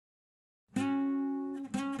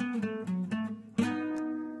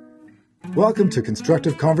Welcome to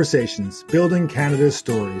Constructive Conversations, Building Canada's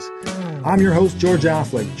Stories. I'm your host, George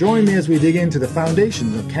Affleck. Join me as we dig into the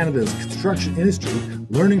foundations of Canada's construction industry,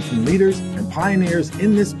 learning from leaders and pioneers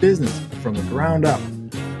in this business from the ground up.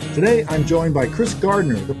 Today, I'm joined by Chris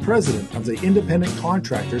Gardner, the president of the Independent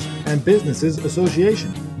Contractors and Businesses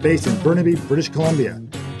Association, based in Burnaby, British Columbia.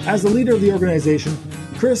 As the leader of the organization,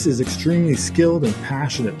 Chris is extremely skilled and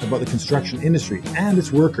passionate about the construction industry and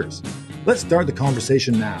its workers. Let's start the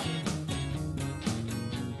conversation now.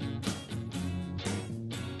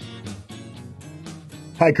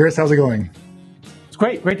 Hi, Chris. How's it going? It's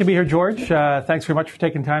great. Great to be here, George. Thanks very much for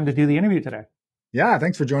taking time to do the interview today. Yeah,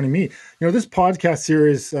 thanks for joining me. This podcast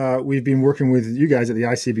series, we've been working with you guys at the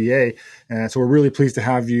ICBA, so we're really pleased to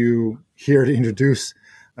have you here to introduce,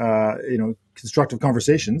 Constructive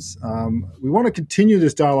Conversations. We want to continue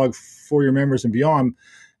this dialogue for your members and beyond,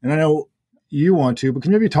 and I know you want to, but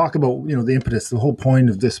can you maybe talk about, the impetus, the whole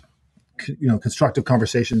point of this, Constructive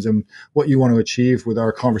Conversations and what you want to achieve with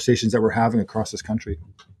our conversations that we're having across this country?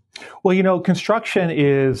 Well, construction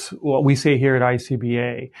is what we say here at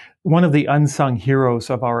ICBA, one of the unsung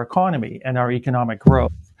heroes of our economy and our economic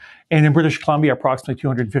growth. And in British Columbia, approximately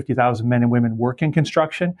 250,000 men and women work in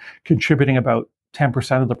construction, contributing about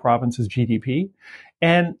 10% of the province's GDP.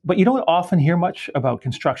 But you don't often hear much about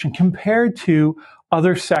construction compared to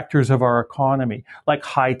other sectors of our economy, like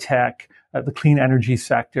high tech, the clean energy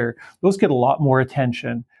sector. Those get a lot more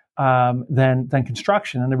attention than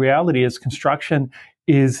construction. And the reality is construction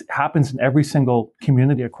happens in every single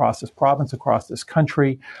community across this province, across this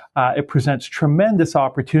country. It presents tremendous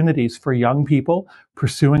opportunities for young people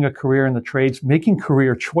pursuing a career in the trades, making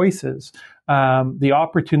career choices. The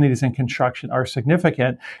opportunities in construction are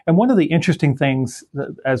significant. And one of the interesting things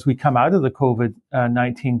as we come out of the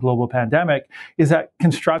COVID-19 global pandemic is that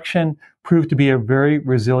construction proved to be a very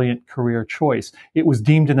resilient career choice. It was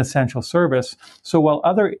deemed an essential service. So while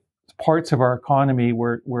other parts of our economy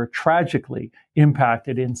were tragically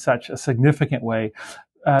impacted in such a significant way,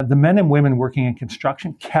 the men and women working in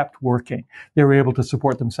construction kept working. They were able to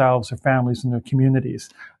support themselves, their families, and their communities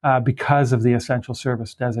because of the essential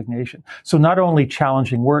service designation. So not only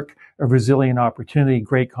challenging work, a resilient opportunity,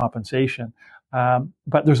 great compensation,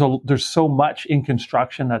 but there's so much in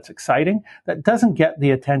construction that's exciting that doesn't get the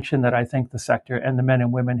attention that I think the sector and the men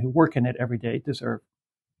and women who work in it every day deserve.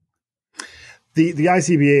 The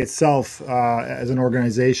ICBA itself, as an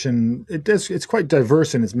organization, it's quite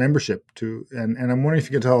diverse in its membership too. And I'm wondering if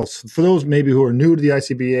you could tell us, for those maybe who are new to the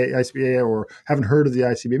ICBA or haven't heard of the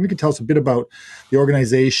ICBA, maybe you could tell us a bit about the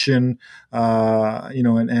organization,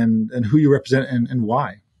 and who you represent and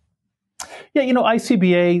why. Yeah,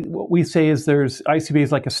 ICBA, what we say is ICBA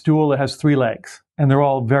is like a stool that has three legs, and they're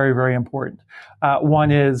all very, very important.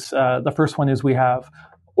 The first one is we have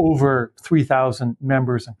over 3,000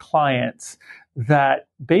 members and clients that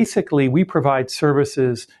basically we provide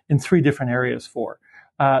services in three different areas for.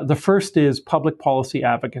 The first is public policy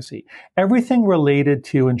advocacy. Everything related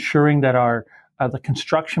to ensuring that the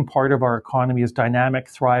construction part of our economy is dynamic,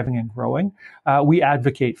 thriving, and growing, we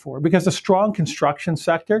advocate for, because a strong construction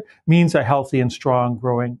sector means a healthy and strong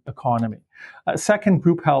growing economy. Second,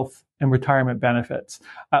 group health and retirement benefits.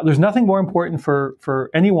 There's nothing more important for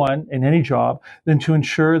anyone in any job than to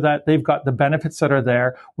ensure that they've got the benefits that are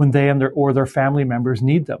there when they and their family members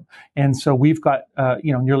need them. And so we've got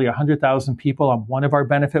nearly 100,000 people on one of our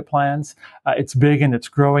benefit plans. It's big and it's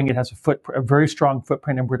growing. It has a very strong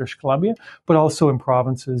footprint in British Columbia, but also in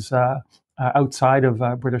provinces outside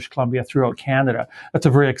of British Columbia throughout Canada. That's a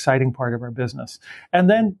very exciting part of our business. And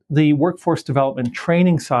then the workforce development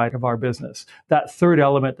training side of our business, that third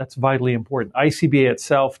element that's vitally important. ICBA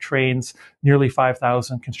itself trains nearly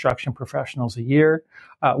 5,000 construction professionals a year.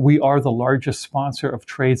 We are the largest sponsor of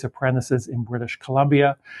trades apprentices in British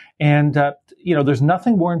Columbia. And, there's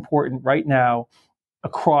nothing more important right now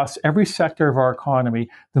across every sector of our economy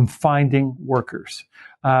than finding workers.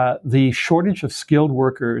 The shortage of skilled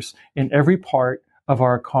workers in every part of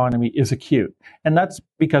our economy is acute. And that's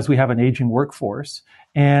because we have an aging workforce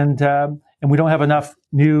and we don't have enough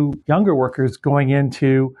new younger workers going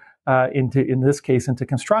into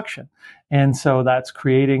construction. And so that's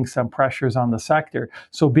creating some pressures on the sector.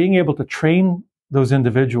 So being able to train those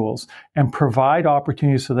individuals and provide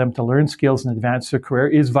opportunities for them to learn skills and advance their career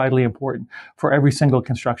is vitally important for every single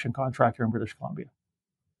construction contractor in British Columbia.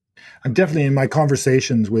 I'm definitely, in my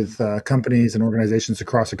conversations with companies and organizations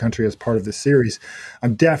across the country as part of this series,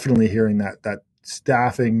 I'm definitely hearing that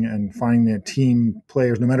staffing and finding their team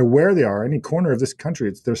players, no matter where they are, any corner of this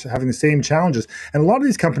country, they're having the same challenges. And a lot of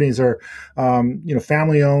these companies are,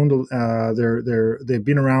 family owned. They've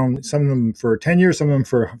been around, some of them for 10 years, some of them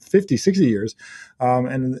for 50, 60 years.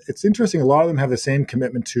 And it's interesting. A lot of them have the same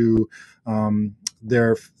commitment to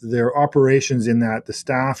their operations, in that the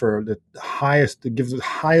staff are the highest, that gives the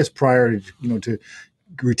highest priority, to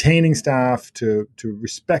retaining staff, to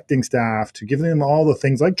respecting staff, to giving them all the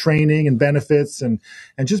things like training and benefits, and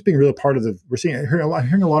just being really part of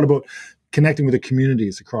hearing a lot about connecting with the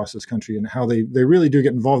communities across this country, and how they really do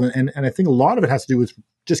get involved. And I think a lot of it has to do with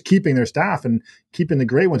just keeping their staff and keeping the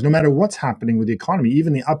great ones, no matter what's happening with the economy,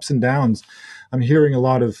 even the ups and downs. I'm hearing a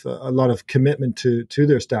lot of commitment to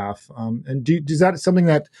their staff. And is that something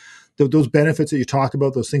that those benefits that you talk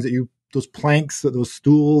about, those things those planks, those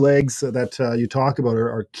stool legs that you talk about,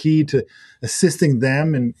 are key to assisting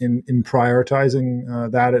them in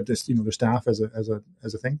prioritizing that at this, their staff as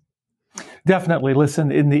a thing? Definitely.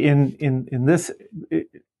 Listen, in this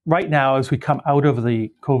right now, as we come out of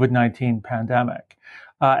the COVID-19 pandemic,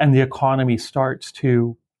 and the economy starts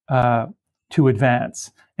to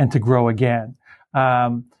advance and to grow again,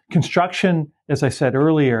 construction, as I said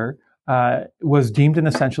earlier, was deemed an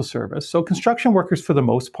essential service. So construction workers, for the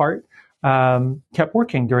most part, kept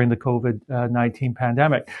working during the COVID-19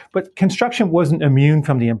 pandemic. But construction wasn't immune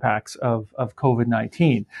from the impacts of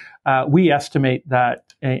COVID-19. We estimate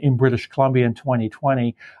that in British Columbia in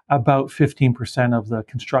 2020, about 15% of the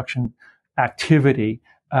construction activity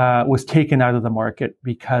was taken out of the market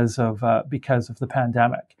because of the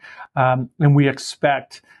pandemic. And we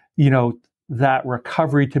expect, that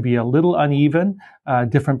recovery to be a little uneven.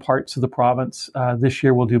 Different parts of the province this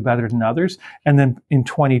year will do better than others. And then in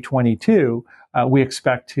 2022, we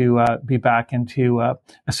expect to be back into a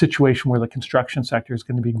situation where the construction sector is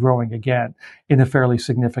going to be growing again in a fairly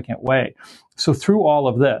significant way. So through all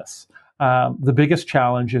of this, the biggest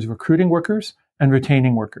challenge is recruiting workers and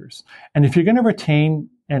retaining workers. And if you're going to retain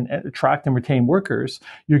and attract and retain workers,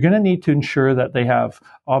 you're going to need to ensure that they have,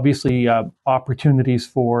 obviously, opportunities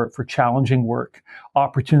for challenging work,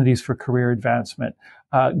 opportunities for career advancement,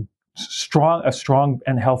 a strong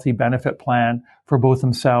and healthy benefit plan for both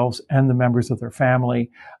themselves and the members of their family.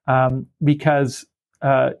 Because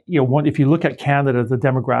if you look at Canada, the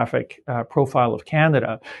demographic profile of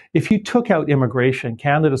Canada, if you took out immigration,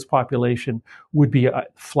 Canada's population would be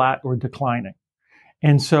flat or declining.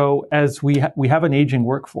 And so as we have an aging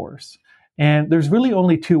workforce, and there's really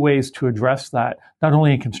only two ways to address that, not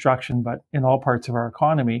only in construction, but in all parts of our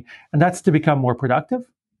economy, and that's to become more productive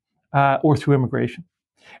or through immigration.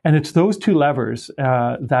 And it's those two levers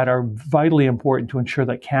that are vitally important to ensure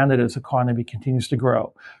that Canada's economy continues to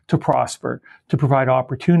grow, to prosper, to provide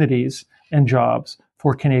opportunities and jobs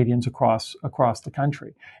for Canadians across the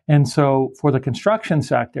country. And so for the construction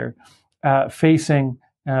sector, facing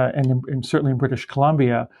and certainly in British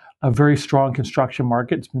Columbia, a very strong construction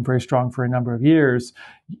market. It's been very strong for a number of years.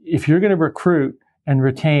 If you're going to recruit and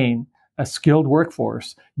retain a skilled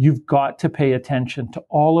workforce, you've got to pay attention to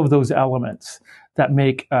all of those elements that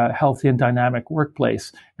make a healthy and dynamic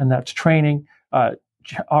workplace. And that's training,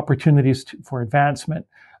 opportunities for advancement,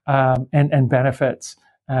 and benefits,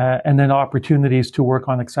 and then opportunities to work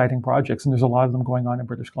on exciting projects. And there's a lot of them going on in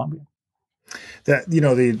British Columbia. That,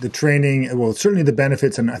 the training, well, certainly the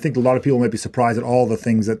benefits, and I think a lot of people might be surprised at all the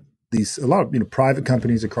things that a lot of private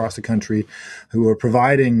companies across the country who are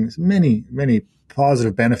providing many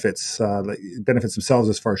positive benefits, like benefits themselves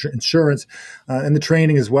as far as insurance and the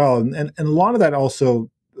training as well, and a lot of that also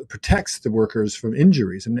protects the workers from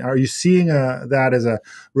injuries. And are you seeing that as a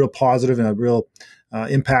real positive and a real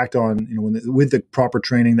impact on with the proper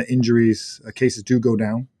training, the injuries cases do go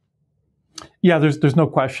down? Yeah, there's no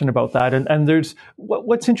question about that. And there's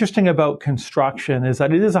what's interesting about construction is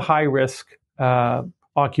that it is a high risk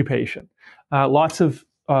occupation. Lots of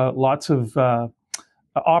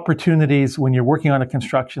opportunities when you're working on a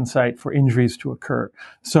construction site for injuries to occur.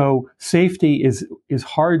 So safety is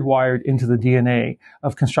hardwired into the DNA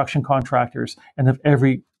of construction contractors and of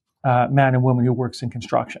every man and woman who works in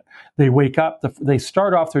construction. They wake up, they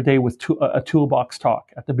start off their day with a toolbox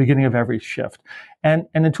talk at the beginning of every shift. And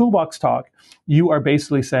in toolbox talk, you are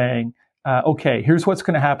basically saying, okay, here's what's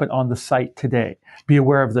going to happen on the site today. Be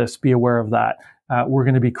aware of this, be aware of that. We're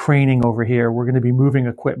going to be craning over here. We're going to be moving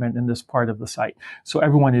equipment in this part of the site. So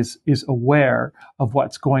everyone is aware of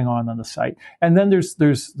what's going on the site. And then there's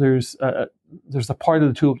the part of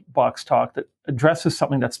the toolbox talk that addresses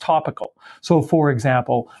something that's topical. So, for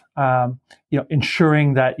example,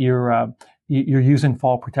 ensuring that you're using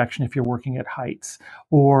fall protection if you're working at heights,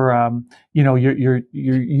 or you're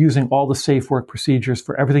using all the safe work procedures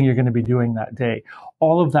for everything you're going to be doing that day.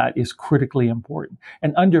 All of that is critically important,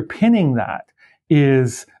 and underpinning that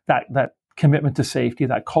is that commitment to safety,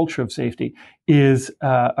 that culture of safety, is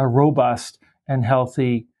a robust and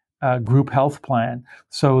healthy group health plan,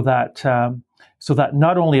 so that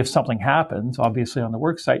not only if something happens, obviously on the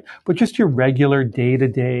work site, but just your regular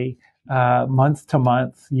day-to-day, month to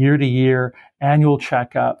month, year to year, annual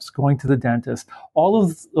checkups, going to the dentist, all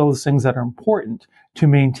of those things that are important to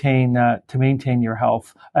maintain your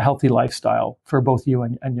health, a healthy lifestyle for both you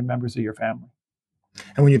and your members of your family.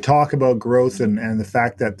 And when you talk about growth and the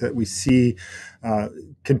fact that we see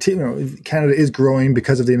Canada is growing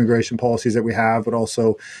because of the immigration policies that we have, but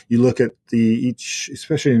also you look at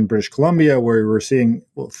especially in British Columbia, where we're seeing,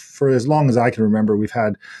 well, for as long as I can remember, we've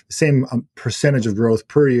had the same percentage of growth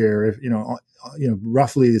per year,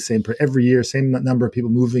 roughly the same per every year, same number of people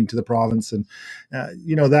moving to the province. And,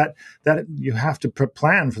 that you have to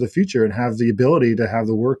plan for the future and have the ability to have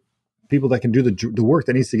the people that can do the work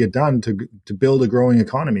that needs to get done to build a growing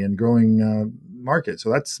economy and growing market.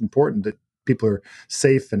 So that's important that people are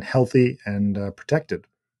safe and healthy and protected.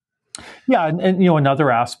 Yeah, and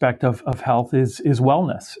another aspect of health is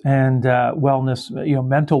wellness, and wellness,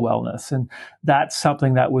 mental wellness, and that's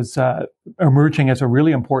something that was emerging as a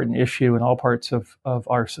really important issue in all parts of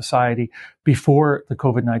our society before the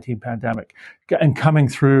COVID-19 pandemic, and coming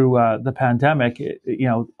through the pandemic,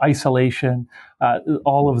 isolation,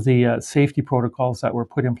 all of the safety protocols that were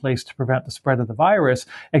put in place to prevent the spread of the virus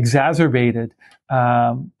exacerbated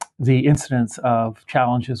the incidence of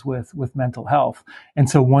challenges with mental health. And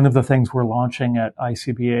so one of the things we're launching at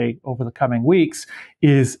ICBA over the coming weeks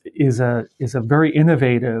is a very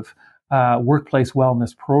innovative workplace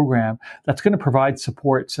wellness program that's going to provide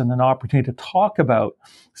supports and an opportunity to talk about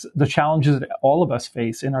the challenges that all of us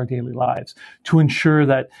face in our daily lives, to ensure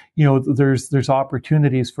that there's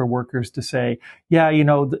opportunities for workers to say, yeah,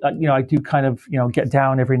 I do kind of get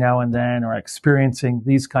down every now and then, or experiencing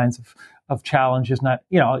these kinds of challenges. Not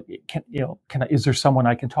is there someone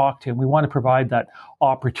I can talk to? And we want to provide that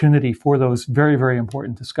opportunity for those very, very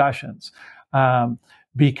important discussions,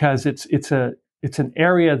 because it's an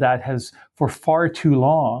area that has for far too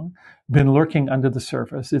long been lurking under the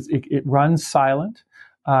surface. It runs silent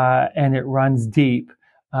and it runs deep,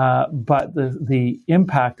 but the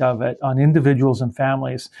impact of it on individuals and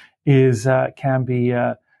families can be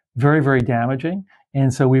very, very damaging.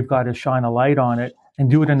 And so we've got to shine a light on it and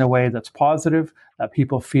do it in a way that's positive, that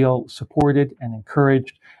people feel supported and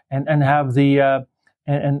encouraged, and have the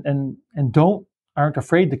and aren't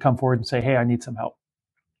afraid to come forward and say, hey, I need some help.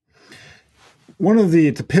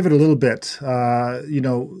 To pivot a little bit,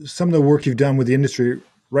 some of the work you've done with the industry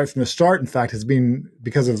right from the start, in fact, has been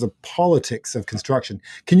because of the politics of construction.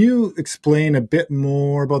 Can you explain a bit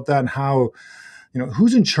more about that and how,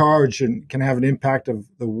 who's in charge and can have an impact of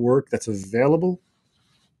the work that's available?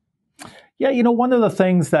 Yeah, one of the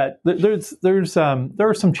things that there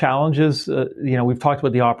are some challenges. We've talked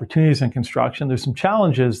about the opportunities in construction. There's some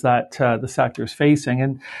challenges that the sector is facing,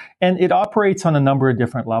 and it operates on a number of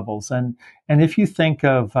different levels. And if you think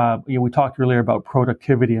of, we talked earlier about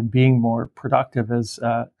productivity and being more productive as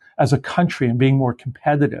a country and being more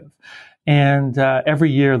competitive. And every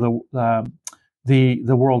year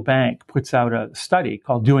the World Bank puts out a study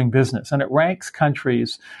called Doing Business, and it ranks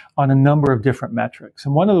countries on a number of different metrics.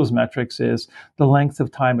 And one of those metrics is the length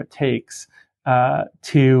of time it takes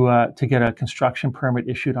to get a construction permit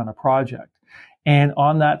issued on a project. And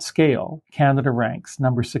on that scale, Canada ranks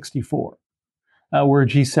number 64. We're a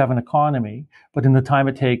G7 economy, but in the time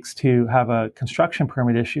it takes to have a construction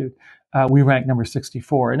permit issued, we rank number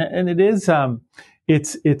 64. And it is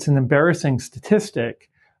it's an embarrassing statistic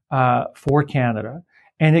for Canada,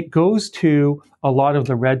 and it goes to a lot of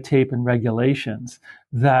the red tape and regulations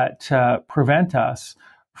that prevent us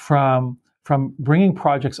from bringing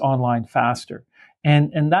projects online faster,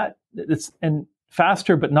 and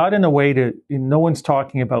faster, but not in a way no one's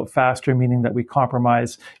talking about faster meaning that we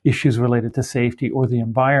compromise issues related to safety or the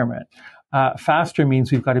environment. Faster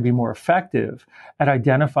means we've got to be more effective at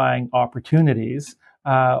identifying opportunities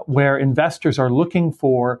where investors are looking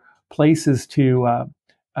for places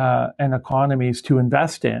and economies to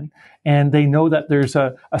invest in, and they know that there's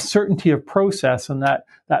a certainty of process, and that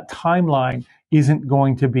timeline isn't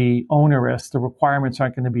going to be onerous. The requirements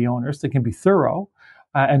aren't going to be onerous. They can be thorough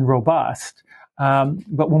and robust,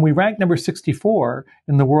 But when we rank number 64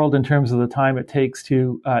 in the world in terms of the time it takes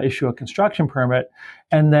to issue a construction permit,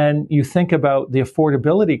 and then you think about the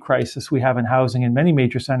affordability crisis we have in housing in many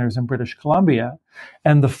major centers in British Columbia,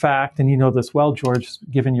 and the fact, and you know this well, George,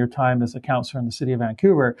 given your time as a councillor in the city of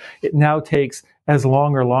Vancouver, it now takes as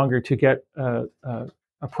long or longer to get a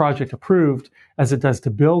project approved as it does to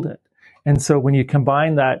build it. And so when you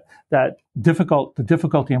combine the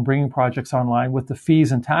difficulty in bringing projects online with the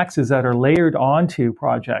fees and taxes that are layered onto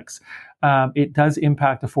projects, it does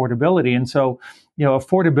impact affordability. And so,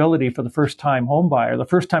 affordability for the first-time home buyer and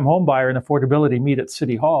affordability meet at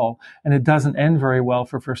City Hall, and it doesn't end very well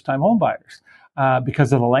for first-time home buyers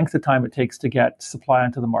because of the length of time it takes to get supply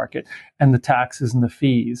onto the market and the taxes and the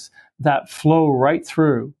fees that flow right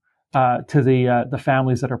through to the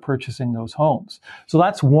families that are purchasing those homes. So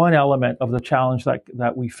that's one element of the challenge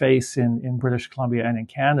that we face in British Columbia and in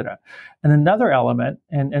Canada. And another element,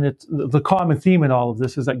 and it's the common theme in all of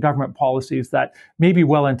this, is that government policies that may be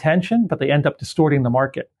well-intentioned, but they end up distorting the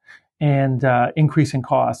market and increasing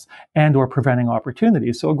costs and or preventing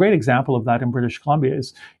opportunities. So a great example of that in British Columbia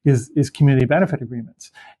is community benefit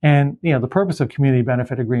agreements. And the purpose of community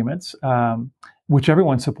benefit agreements, which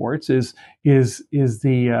everyone supports, is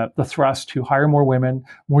the thrust to hire more women,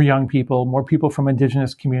 more young people, more people from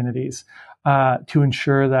Indigenous communities, to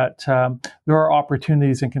ensure that there are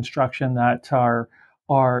opportunities in construction that are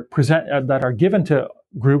given to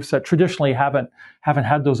groups that traditionally haven't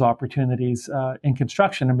had those opportunities in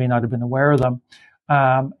construction and may not have been aware of them,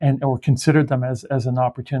 or considered them as an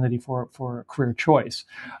opportunity for a career choice.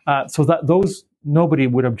 So that those nobody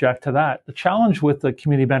would object to that. The challenge with the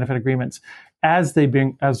community benefit agreements as they're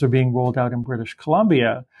being rolled out in British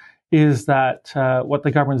Columbia is that what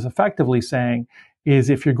the government is effectively saying is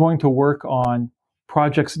if you're going to work on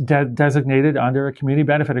projects designated under a community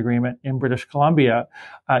benefit agreement in British Columbia,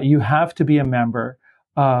 you have to be a member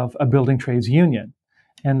of a building trades union.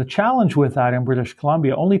 And the challenge with that in British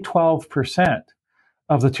Columbia, only 12%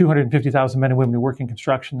 of the 250,000 men and women who work in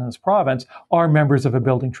construction in this province are members of a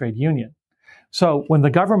building trade union. So when the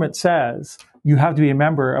government says you have to be a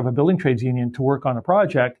member of a building trades union to work on a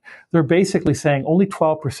project, they're basically saying only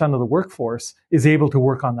 12% of the workforce is able to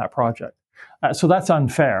work on that project. So that's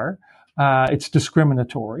unfair. It's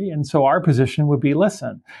discriminatory. And so our position would be,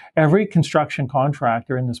 listen, every construction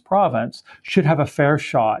contractor in this province should have a fair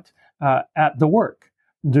shot at the work.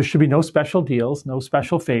 There should be no special deals, no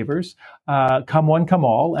special favors. Come one, come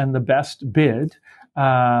all, and the best bid,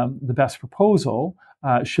 the best proposal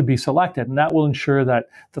should be selected. And that will ensure that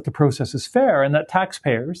the process is fair and that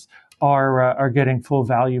taxpayers are getting full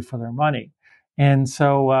value for their money. And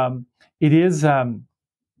so it is...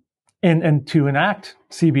 And to enact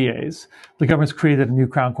CBAs, the government's created a new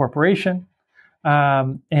Crown Corporation.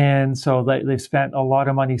 And so they've spent a lot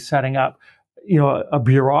of money setting up, a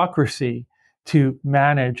bureaucracy to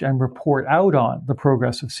manage and report out on the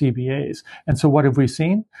progress of CBAs. And so what have we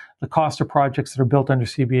seen? The cost of projects that are built under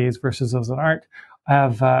CBAs versus those that aren't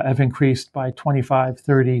have increased by 25,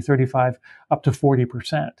 30, 35, up to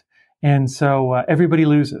 40%. And so everybody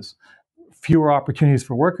loses. Fewer opportunities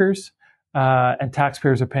for workers, and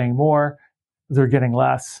taxpayers are paying more, they're getting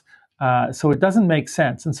less. So it doesn't make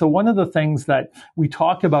sense. And so one of the things that we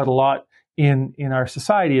talk about a lot in our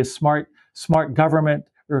society is smart government,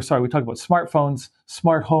 we talk about smartphones,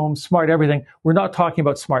 smart homes, smart everything. We're not talking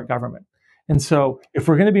about smart government. And so if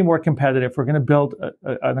we're going to be more competitive, we're going to build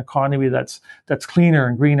an economy that's cleaner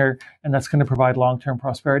and greener, and that's going to provide long-term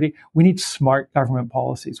prosperity, we need smart government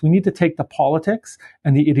policies. We need to take the politics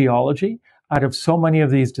and the ideology out of so many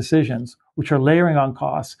of these decisions, which are layering on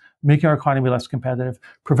costs, making our economy less competitive,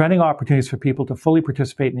 preventing opportunities for people to fully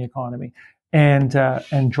participate in the economy, and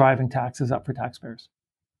driving taxes up for taxpayers.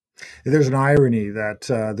 There's an irony that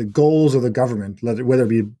the goals of the government, whether it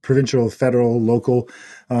be provincial, federal, local,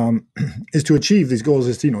 is to achieve these goals,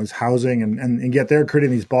 is housing, and yet they're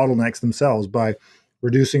creating these bottlenecks themselves by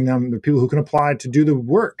reducing the people who can apply to do the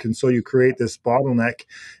work. And so you create this bottleneck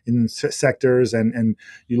in sectors, and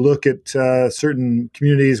you look at certain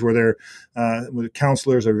communities where where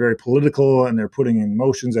councillors are very political, and they're putting in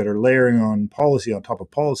motions that are layering on policy on top of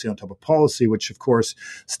policy on top of policy, which of course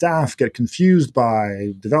staff get confused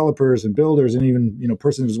by, developers and builders, and even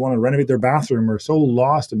persons who want to renovate their bathroom are so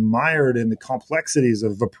lost and mired in the complexities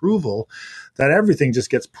of approval that everything just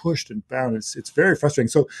gets pushed and bound. It's very frustrating.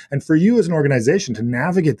 So, and for you as an organization to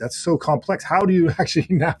navigate that's so complex, how do you actually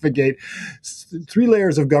navigate three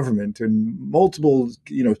layers of government and multiple,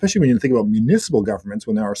 especially when you think about municipal governments,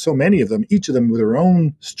 when there are so many of them, each of them with their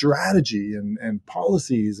own strategy and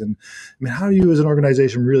policies. And I mean, how do you as an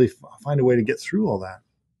organization really find a way to get through all that?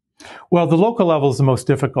 Well, the local level is the most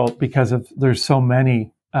difficult because there's so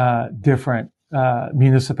many different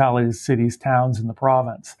municipalities, cities, towns in the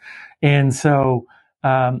province, and so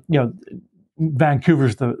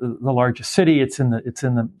Vancouver's the largest city. It's in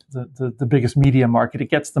the biggest media market. It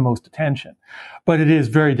gets the most attention, but it is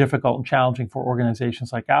very difficult and challenging for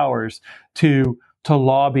organizations like ours to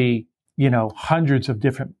lobby hundreds of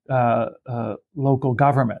different local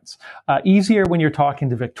governments. Easier when you're talking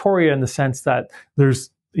to Victoria in the sense that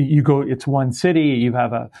it's one city, you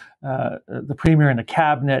have the premier and a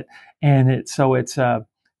cabinet, and it's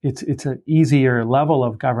an easier level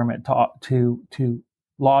of government to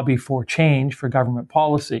lobby for change for government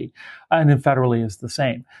policy, and then federally is the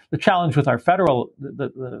same. The challenge with our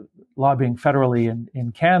the lobbying federally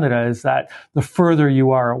in Canada is that the further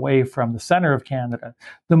you are away from the center of Canada,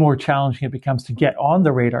 the more challenging it becomes to get on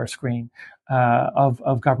the radar screen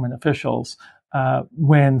of government officials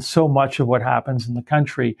when so much of what happens in the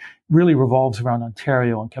country really revolves around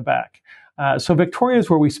Ontario and Quebec. So Victoria is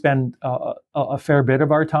where we spend a fair bit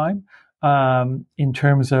of our time. In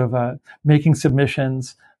terms of making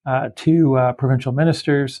submissions to provincial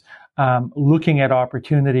ministers, looking at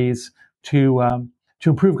opportunities to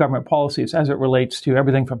improve government policies as it relates to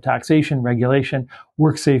everything from taxation, regulation,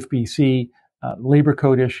 WorkSafe BC, labor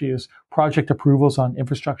code issues, project approvals on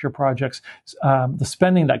infrastructure projects, the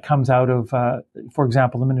spending that comes out of, for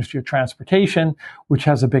example, the Ministry of Transportation, which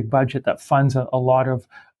has a big budget that funds a lot of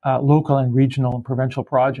local and regional and provincial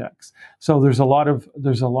projects. So there's a lot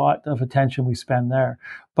of attention we spend there.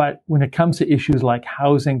 But when it comes to issues like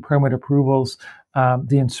housing, permit approvals,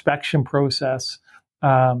 the inspection process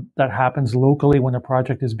that happens locally when a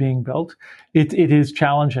project is being built, it is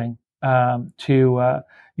challenging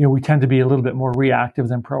we tend to be a little bit more reactive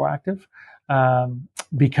than proactive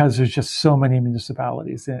because there's just so many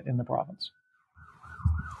municipalities in the province.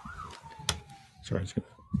 Sorry, it's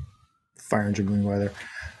fire engine going by there.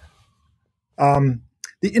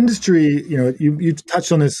 The industry, you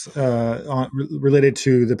touched on this related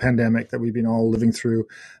to the pandemic that we've been all living through.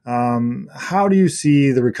 How do you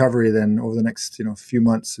see the recovery then over the next few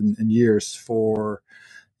months and years for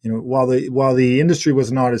while the industry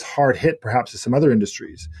was not as hard hit perhaps as some other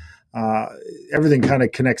industries, everything kind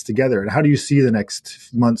of connects together. And how do you see the next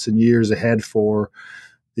months and years ahead for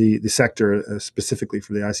the sector, specifically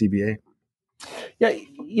for the ICBA?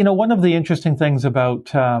 Yeah, one of the interesting things about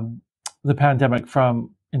the pandemic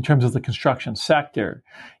in terms of the construction sector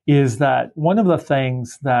is that one of the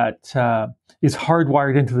things that is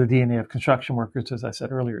hardwired into the DNA of construction workers, as I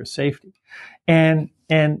said earlier, is safety. And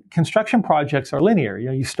construction projects are linear.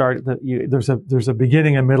 You start there's a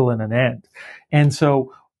beginning, a middle, and an end. And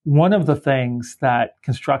so one of the things that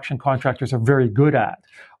construction contractors are very good at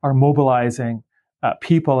are mobilizing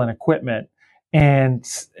people and equipment and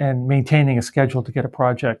maintaining a schedule to get a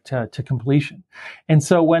project to completion. And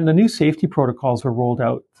so when the new safety protocols were rolled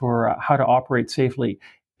out for how to operate safely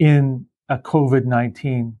in a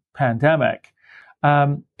COVID-19 pandemic,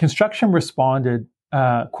 construction responded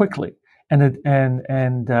quickly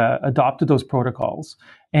and adopted those protocols.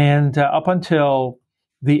 And up until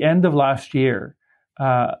the end of last year,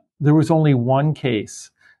 there was only one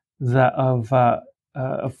case of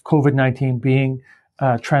COVID-19 being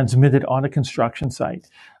transmitted on a construction site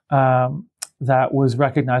that was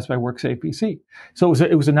recognized by WorkSafe BC. So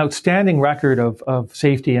it was an outstanding record of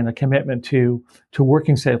safety and a commitment to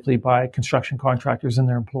working safely by construction contractors and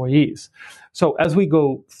their employees. So as we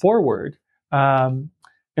go forward,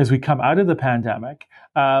 as we come out of the pandemic,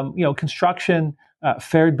 construction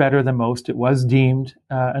fared better than most. It was deemed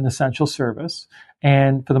an essential service.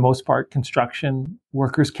 And for the most part, construction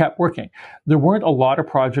workers kept working. There weren't a lot of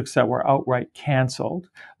projects that were outright canceled.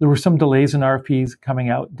 There were some delays in RFPs coming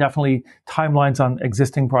out. Definitely timelines on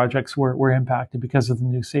existing projects were impacted because of the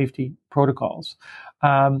new safety protocols.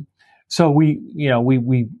 So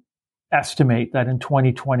we estimate that in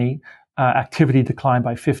 2020, activity declined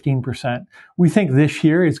by 15%. We think this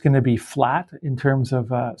year is going to be flat in terms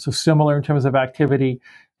of, similar in terms of activity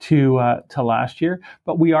to last year.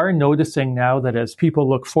 But we are noticing now that as people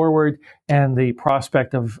look forward and the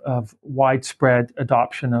prospect of widespread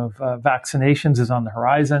adoption of vaccinations is on the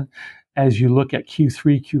horizon, as you look at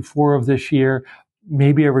Q3, Q4 of this year,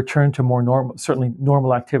 maybe a return to more normal, certainly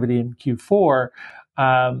normal activity in Q4.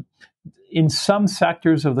 In some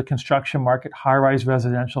sectors of the construction market, high-rise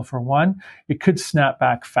residential for one, it could snap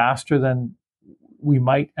back faster than we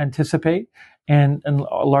might anticipate. And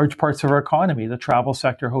large parts of our economy, the travel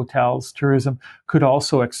sector, hotels, tourism, could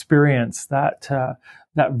also experience that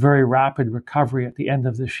very rapid recovery at the end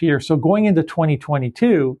of this year. So going into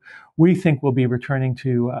 2022, we think we'll be returning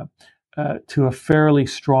to a fairly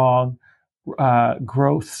strong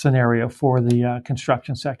growth scenario for the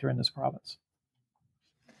construction sector in this province.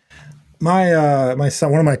 My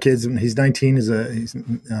son, one of my kids, he's 19.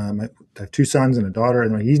 I have two sons and a daughter,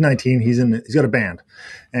 and when he's 19, he's got a band,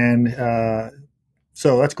 and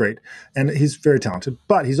so that's great, and he's very talented.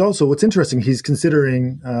 But he's also, what's interesting, he's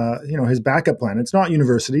considering his backup plan. It's not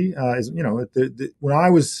university. When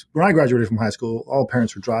I graduated from high school, all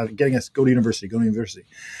parents were getting us go to university.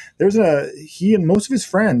 He and most of his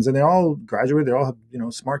friends, and they all graduated. They're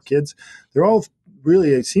all smart kids. They're all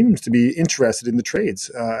really, it seems to be interested in the trades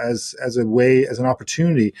as an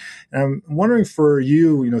opportunity. And I'm wondering for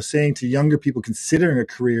you, saying to younger people considering a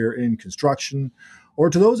career in construction, or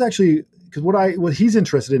to those actually, because what he's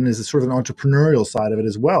interested in is a sort of an entrepreneurial side of it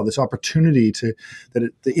as well. This opportunity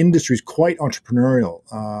the industry is quite entrepreneurial,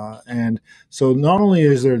 and so not only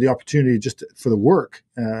is there the opportunity just for the work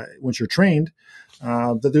once you're trained,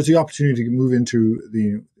 that there's the opportunity to move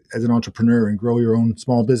into as an entrepreneur and grow your own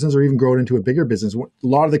small business, or even grow it into a bigger business. A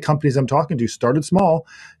lot of the companies I'm talking to started small,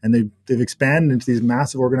 and they've expanded into these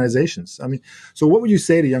massive organizations. I mean, so what would you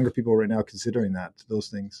say to younger people right now considering those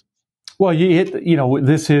things? Well,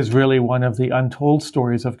 this is really one of the untold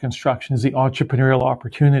stories of construction, is the entrepreneurial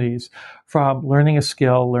opportunities from learning a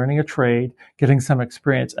skill, learning a trade, getting some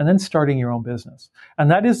experience, and then starting your own business.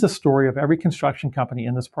 And that is the story of every construction company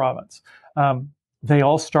in this province. They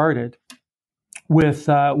all started with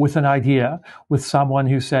an idea, with someone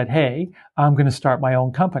who said, hey, I'm going to start my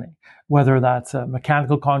own company, whether that's a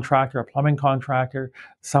mechanical contractor, a plumbing contractor,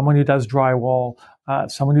 someone who does drywall,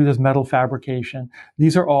 someone who does metal fabrication.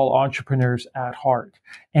 These are all entrepreneurs at heart.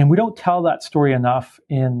 And we don't tell that story enough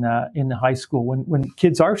in high school when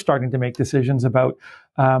kids are starting to make decisions about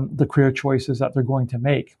the career choices that they're going to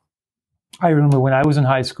make. I remember when I was in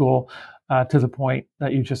high school, to the point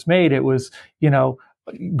that you just made, it was,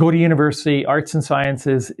 go to university, arts and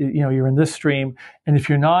sciences, you're in this stream. And if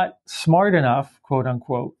you're not smart enough, quote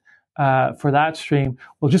unquote, for that stream,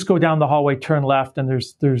 well, just go down the hallway, turn left, and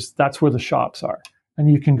that's where the shops are. And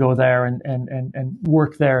you can go there and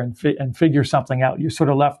work there and figure something out. You're sort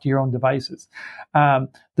of left to your own devices. The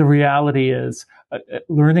reality is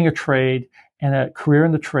learning a trade and a career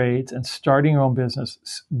in the trades and starting your own business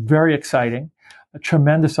is very exciting,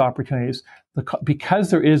 tremendous opportunities.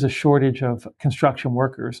 Because there is a shortage of construction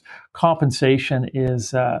workers, compensation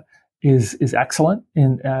is excellent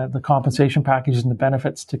in the compensation packages and the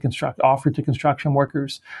benefits offered to construction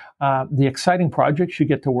workers. The exciting projects you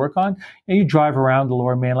get to work on, and you drive around the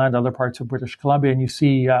Lower Mainland, other parts of British Columbia, and you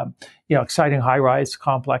see exciting high-rise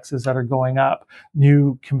complexes that are going up,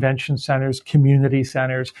 new convention centers, community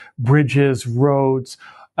centers, bridges, roads.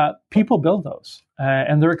 People build those,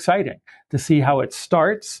 and they're exciting to see how it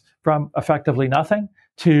starts from effectively nothing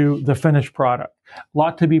to the finished product. A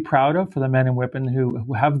lot to be proud of for the men and women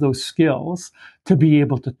who have those skills to be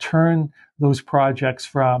able to turn those projects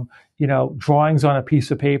from, drawings on a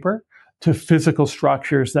piece of paper to physical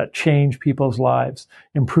structures that change people's lives,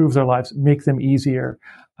 improve their lives, make them easier,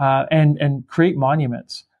 and create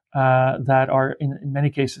monuments that are in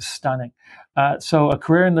many cases stunning. So a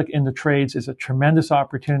career in the trades is a tremendous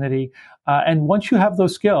opportunity. And once you have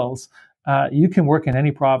those skills, you can work in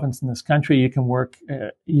any province in this country. You can work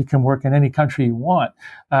in any country you want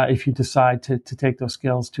if you decide to take those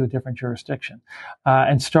skills to a different jurisdiction.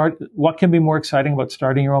 And what can be more exciting about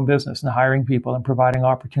starting your own business and hiring people and providing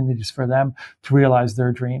opportunities for them to realize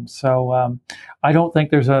their dreams? So I don't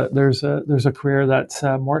think there's a career that's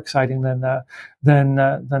more exciting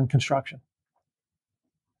than construction.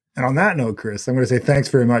 And on that note, Chris, I'm going to say thanks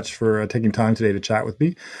very much for taking time today to chat with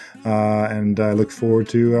me. And I look forward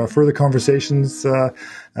to further conversations in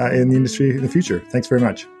the industry in the future. Thanks very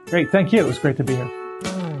much. Great. Thank you. It was great to be here.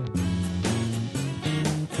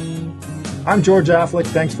 I'm George Affleck.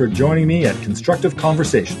 Thanks for joining me at Constructive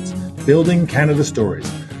Conversations, Building Canada Stories,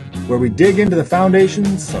 where we dig into the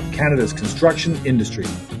foundations of Canada's construction industry,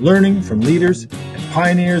 learning from leaders and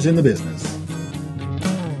pioneers in the business.